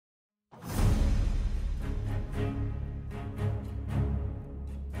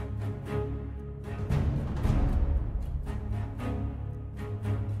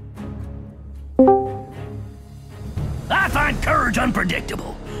find courage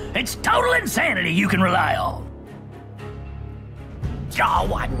unpredictable. It's total insanity you can rely on.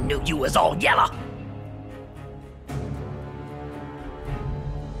 Oh, I knew you was all yellow.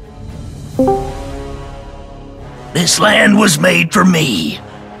 This land was made for me,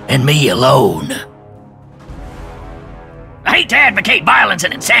 and me alone. I hate to advocate violence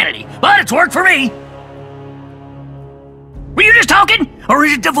and insanity, but it's worked for me. Were you just talking, or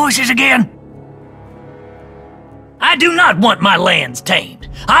is it the voices again? I do not want my lands tamed.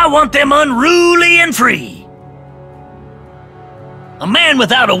 I want them unruly and free. A man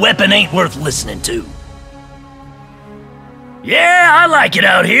without a weapon ain't worth listening to. Yeah, I like it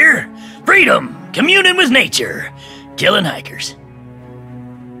out here. Freedom, communing with nature, killing hikers.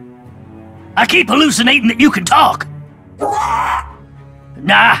 I keep hallucinating that you can talk. Nah,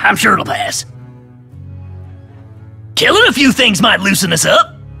 I'm sure it'll pass. Killing a few things might loosen us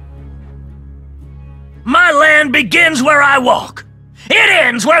up. My land begins where I walk. It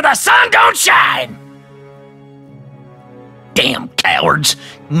ends where the sun don't shine. Damn cowards,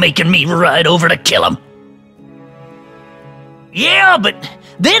 making me ride over to kill them. Yeah, but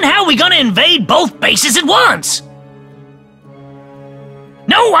then how are we gonna invade both bases at once?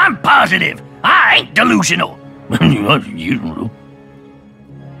 No, I'm positive. I ain't delusional.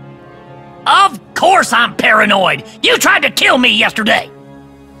 Of course I'm paranoid. You tried to kill me yesterday.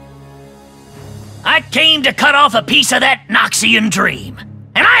 I came to cut off a piece of that Noxian dream,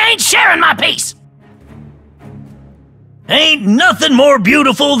 and I ain't sharing my piece. Ain't nothing more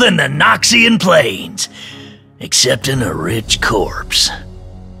beautiful than the Noxian plains, except in a rich corpse.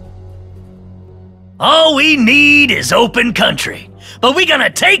 All we need is open country, but we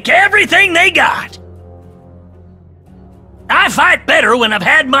gonna take everything they got. I fight better when I've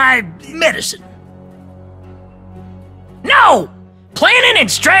had my medicine. No! Planning and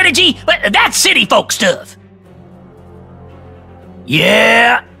strategy, that's city folk stuff.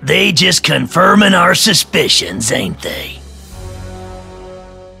 Yeah, they just confirming our suspicions, ain't they?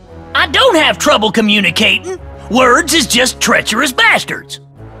 I don't have trouble communicating. Words is just treacherous bastards.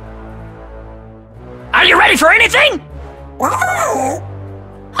 Are you ready for anything?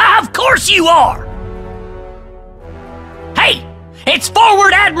 Of course you are! Hey, it's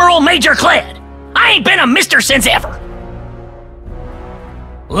Forward Admiral Major Kled. I ain't been a mister since ever.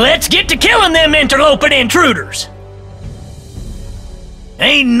 Let's get to killing them interloping intruders.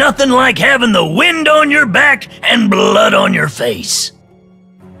 Ain't nothing like having the wind on your back and blood on your face.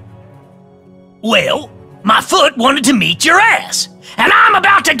 Well, my foot wanted to meet your ass, and I'm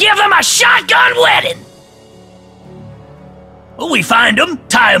about to give them a shotgun wedding. We find them,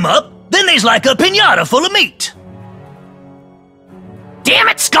 tie them up, then there's like a piñata full of meat. Damn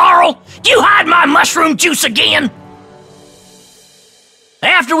it, Scarl! You hide my mushroom juice again!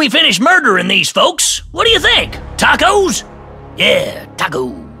 After we finish murdering these folks, what do you think? Tacos? Yeah,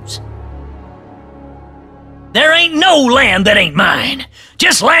 tacos. There ain't no land that ain't mine.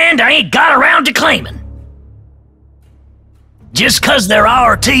 Just land I ain't got around to claiming. Just 'cause they're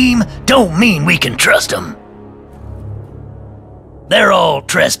our team, don't mean we can trust them. They're all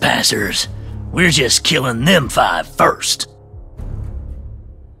trespassers. We're just killing them 5 first.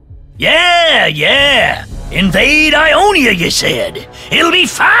 Yeah. Invade Ionia, you said. It'll be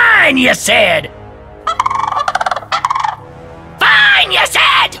fine, you said. Fine, you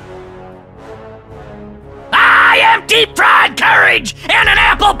said! I am deep-fried courage and an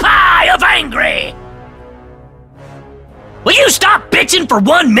apple pie of angry! Will you stop bitching for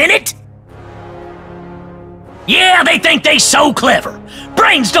 1 minute? Yeah, they think they so clever.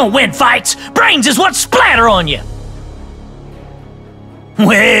 Brains don't win fights. Brains is what splatter on you.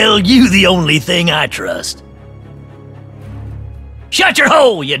 Well, you the only thing I trust. Shut your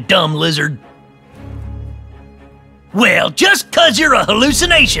hole, you dumb lizard. Well, just 'cause you're a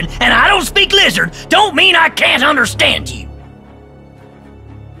hallucination and I don't speak lizard, don't mean I can't understand you.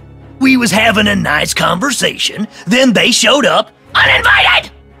 We was having a nice conversation, then they showed up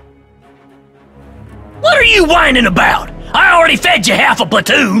uninvited! What are you whining about? I already fed you half a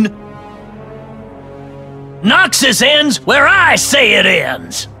platoon. Noxus ends where I say it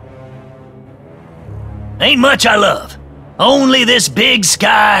ends. Ain't much I love. Only this big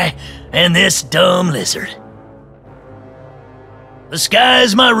sky and this dumb lizard. The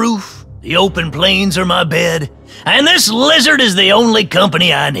sky's my roof, the open plains are my bed, and this lizard is the only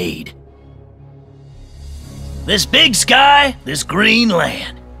company I need. This big sky, this green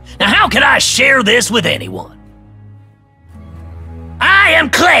land. Now how could I share this with anyone? I am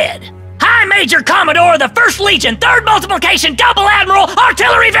Kled, High Major Commodore of the 1st Legion, 3rd Multiplication Double Admiral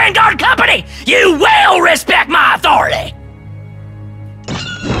Artillery Vanguard Company! You will respect my authority!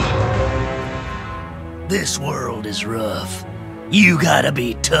 This world is rough. You gotta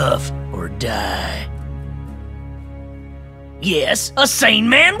be tough or die. Yes, a sane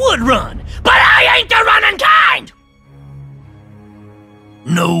man would run, but I ain't the running kind!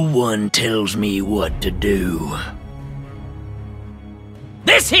 No one tells me what to do.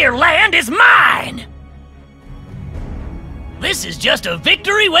 This here land is mine! This is just a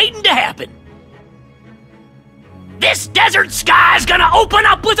victory waiting to happen. This desert sky's gonna open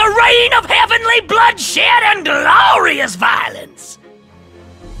up with a rain of heavenly bloodshed and glorious violence.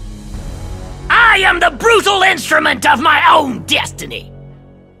 I am the brutal instrument of my own destiny.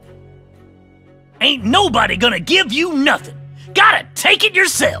 Ain't nobody gonna give you nothing. Gotta take it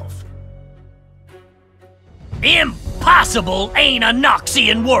yourself. Impossible ain't a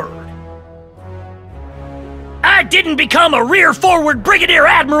Noxian word. I didn't become a rear-forward brigadier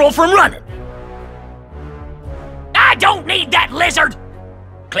admiral from running. I don't need that lizard.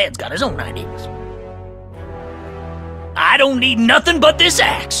 Kled's got his own ideas. I don't need nothing but this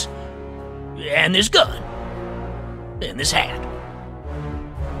axe. And this gun. And this hat.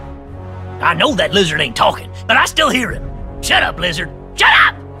 I know that lizard ain't talking, but I still hear him. Shut up, lizard. Shut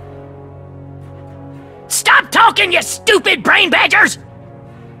up! Stop talking, you stupid brain badgers!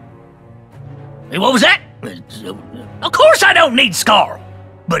 Hey, what was that? Of course I don't need Scarl,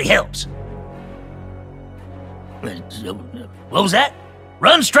 but he helps. What was that?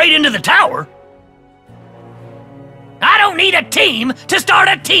 Run straight into the tower? I don't need a team to start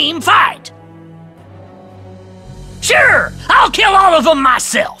a team fight. Sure, I'll kill all of them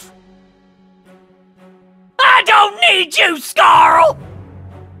myself. I don't need you, Scarl!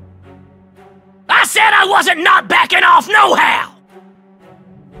 I said I wasn't not backing off no-how!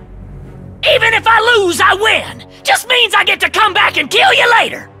 Even if I lose, I win! Just means I get to come back and kill you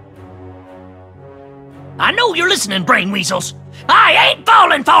later! I know you're listening, brain weasels. I ain't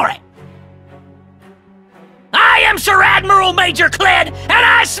falling for it! I am Sir Admiral Major Kled, and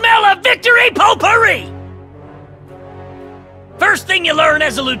I smell a victory potpourri! First thing you learn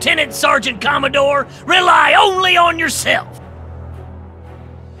as a Lieutenant Sergeant Commodore, rely only on yourself.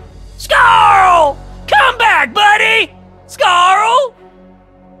 Scarl! Come back, buddy! Scarl!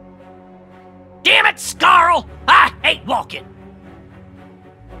 Damn it, Scarl! I hate walking.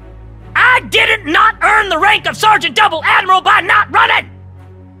 I didn't not earn the rank of Sergeant Double Admiral by not running!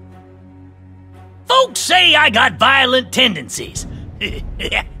 Folks say I got violent tendencies.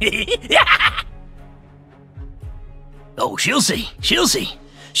 Oh, she'll see. She'll see.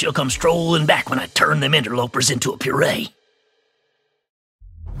 She'll come strolling back when I turn them interlopers into a puree.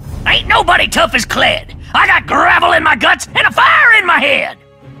 Ain't nobody tough as Kled. I got gravel in my guts and a fire in my head.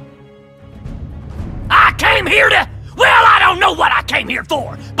 I came here to... Well, I don't know what I came here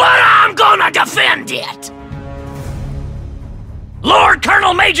for, but I'm gonna defend it! Lord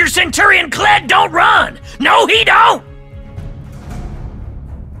Colonel Major Centurion Kled don't run! No, he don't!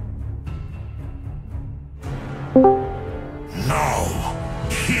 Now,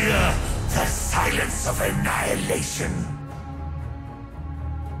 hear the silence of annihilation.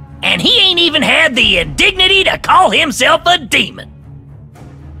 And he ain't even had the indignity to call himself a demon.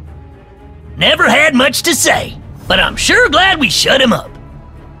 Never had much to say, but I'm sure glad we shut him up.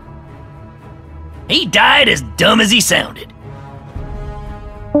 He died as dumb as he sounded.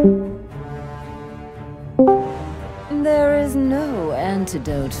 There is no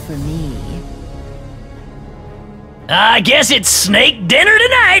antidote for me. I guess it's snake dinner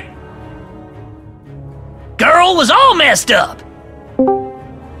tonight. Girl was all messed up.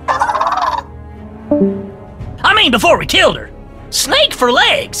 I mean, before we killed her. Snake for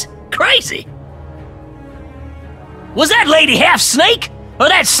legs. Crazy. Was that lady half snake, or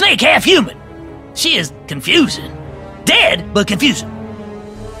that snake half human? She is confusing. Dead, but confusing.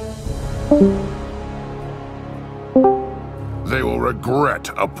 They will regret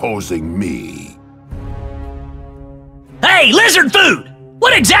opposing me. Hey, lizard food!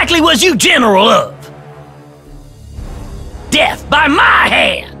 What exactly was you general of? Death by my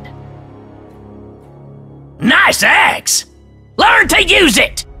hand! Nice axe! Learn to use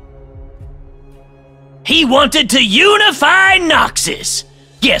it! He wanted to unify Noxus.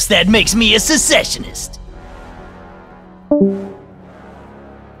 Guess that makes me a secessionist.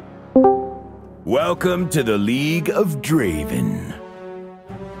 Welcome to the League of Draven.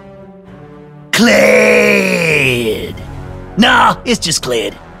 Kled! Nah, it's just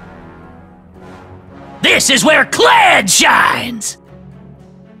Kled. This is where Kled shines!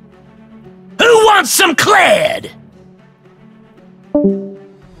 Who wants some Kled?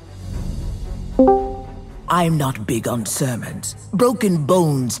 I'm not big on sermons. Broken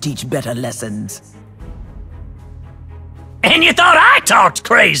bones teach better lessons. And you thought I talked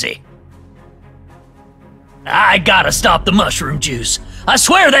crazy? I gotta stop the mushroom juice. I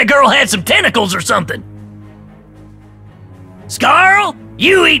swear that girl had some tentacles or something. Scarl,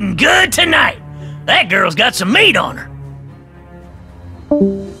 you eating good tonight. That girl's got some meat on her.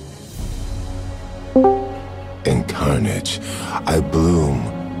 In carnage, I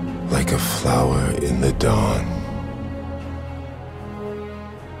bloom like a flower in the dawn.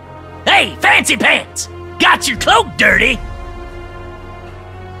 Hey, Fancy Pants! Got your cloak dirty?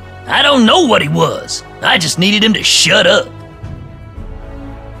 I don't know what he was. I just needed him to shut up.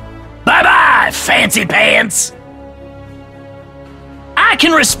 Bye-bye, Fancy Pants! I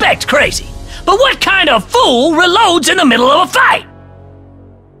can respect crazy, but what kind of fool reloads in the middle of a fight?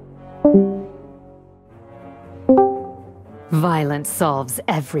 Violence solves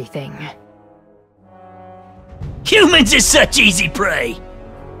everything. Humans is such easy prey.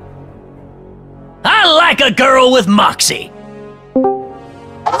 I like a girl with moxie.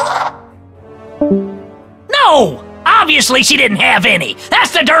 No! Obviously she didn't have any.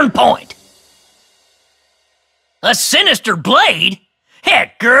 That's the darn point. A sinister blade?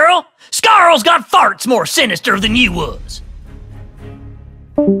 Heck, girl, Scarl's got farts more sinister than you was.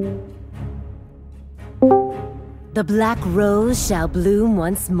 The black rose shall bloom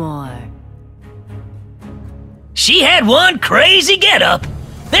once more. She had one crazy getup.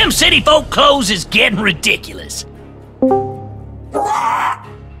 Them city folk clothes is getting ridiculous.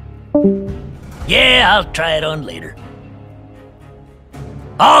 Yeah, I'll try it on later.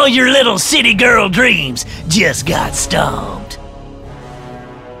 All your little city girl dreams just got stomped.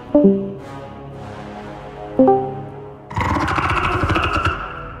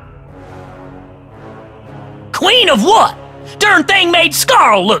 Queen of what? Darn thing made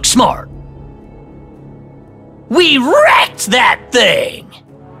Scarl look smart. We wrecked that thing!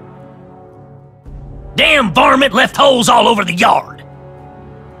 Damn varmint left holes all over the yard.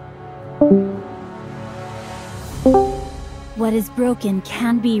 What is broken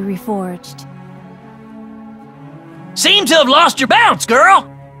can be reforged. Seem to have lost your bounce, girl.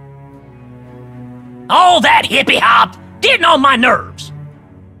 All that hippie-hop getting on my nerves.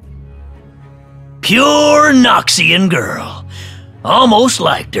 Pure Noxian girl. Almost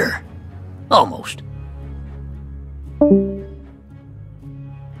liked her. Almost.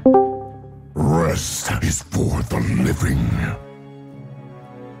 Rest is for the living.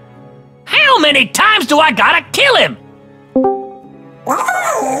 How many times do I gotta kill him?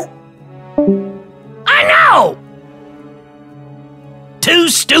 I know! Too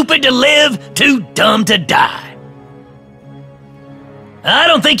stupid to live, too dumb to die. I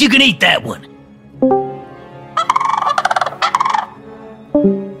don't think you can eat that one.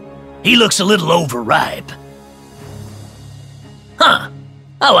 He looks a little overripe. Huh.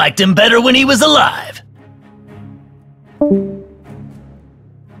 I liked him better when he was alive.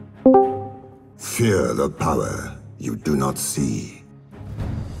 Fear the power you do not see.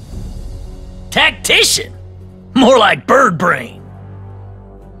 Tactician? More like bird brain.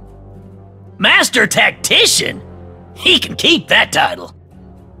 Master Tactician? He can keep that title.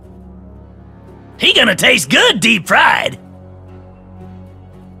 He gonna taste good deep fried.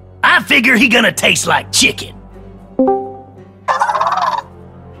 I figure he gonna taste like chicken.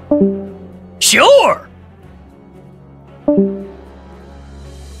 Sure!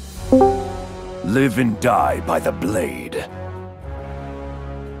 Live and die by the blade.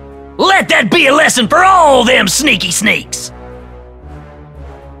 Let that be a lesson for all them sneaky sneaks!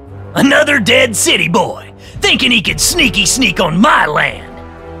 Another dead city boy, thinking he could sneaky sneak on my land.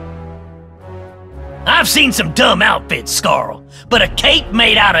 I've seen some dumb outfits, Scarl, but a cape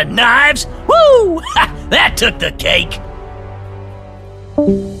made out of knives? Woo! Ha, that took the cake!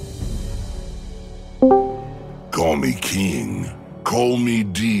 Call me king, call me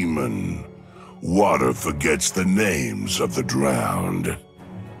demon. Water forgets the names of the drowned.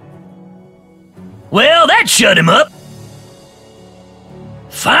 Well, that shut him up.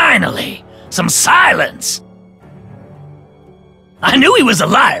 Finally, some silence. I knew he was a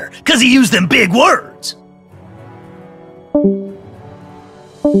liar, 'cause he used them big words.